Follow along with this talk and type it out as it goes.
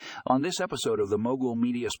On this episode of the Mogul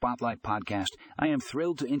Media Spotlight podcast, I am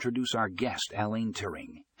thrilled to introduce our guest, Alain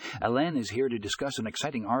Turing. Alain is here to discuss an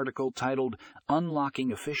exciting article titled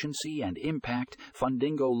Unlocking Efficiency and Impact,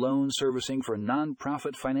 Fundingo Loan Servicing for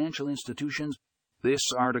Nonprofit Financial Institutions. This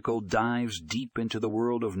article dives deep into the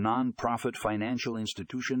world of nonprofit financial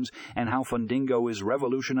institutions and how Fundingo is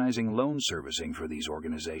revolutionizing loan servicing for these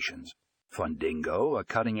organizations. Fundingo, a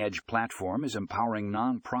cutting-edge platform, is empowering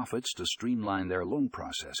nonprofits to streamline their loan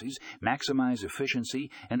processes, maximize efficiency,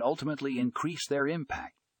 and ultimately increase their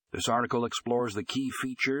impact. This article explores the key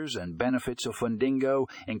features and benefits of Fundingo,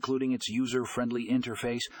 including its user-friendly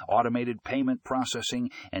interface, automated payment processing,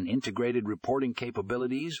 and integrated reporting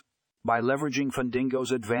capabilities. By leveraging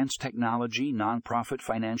Fundingo's advanced technology, nonprofit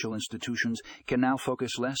financial institutions can now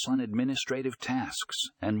focus less on administrative tasks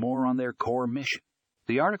and more on their core mission.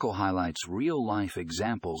 The article highlights real-life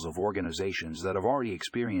examples of organizations that have already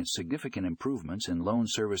experienced significant improvements in loan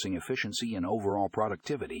servicing efficiency and overall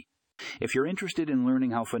productivity. If you're interested in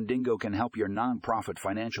learning how Fundingo can help your nonprofit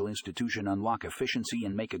financial institution unlock efficiency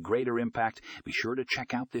and make a greater impact, be sure to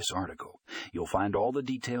check out this article. You'll find all the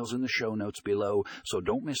details in the show notes below, so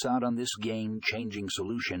don't miss out on this game-changing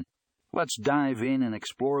solution. Let's dive in and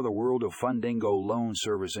explore the world of Fundingo loan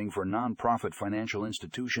servicing for nonprofit financial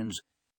institutions.